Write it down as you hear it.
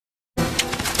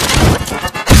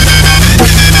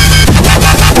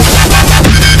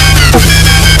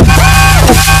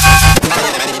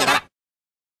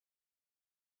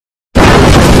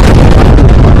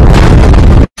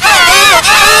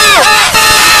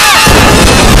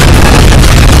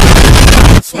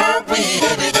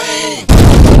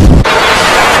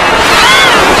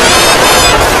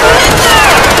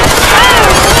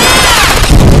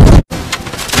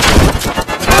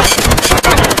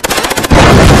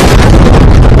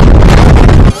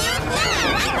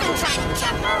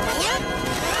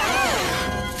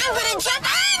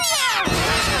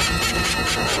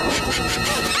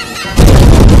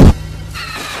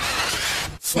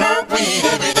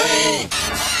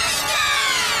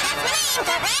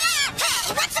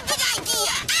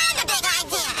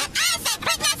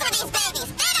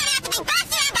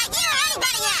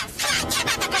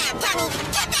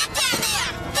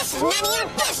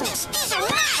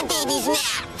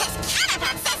this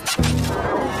catapult system.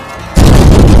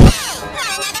 Hey,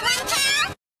 want another one,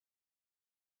 Cal?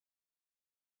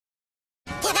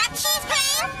 Give up, cheese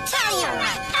brain? Tell you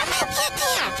what, I'm a kid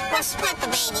here. We'll split the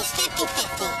babies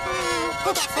 50-50. Who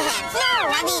gets the heads?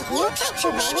 No, I mean, you take 2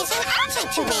 babies and I'll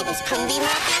take 2 babies. Couldn't be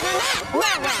more fair than that. No,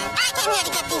 right. I came here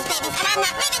to get these babies and I'm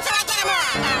not leaving till I get them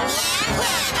all. Oh, yeah?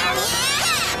 Yeah, oh, yeah?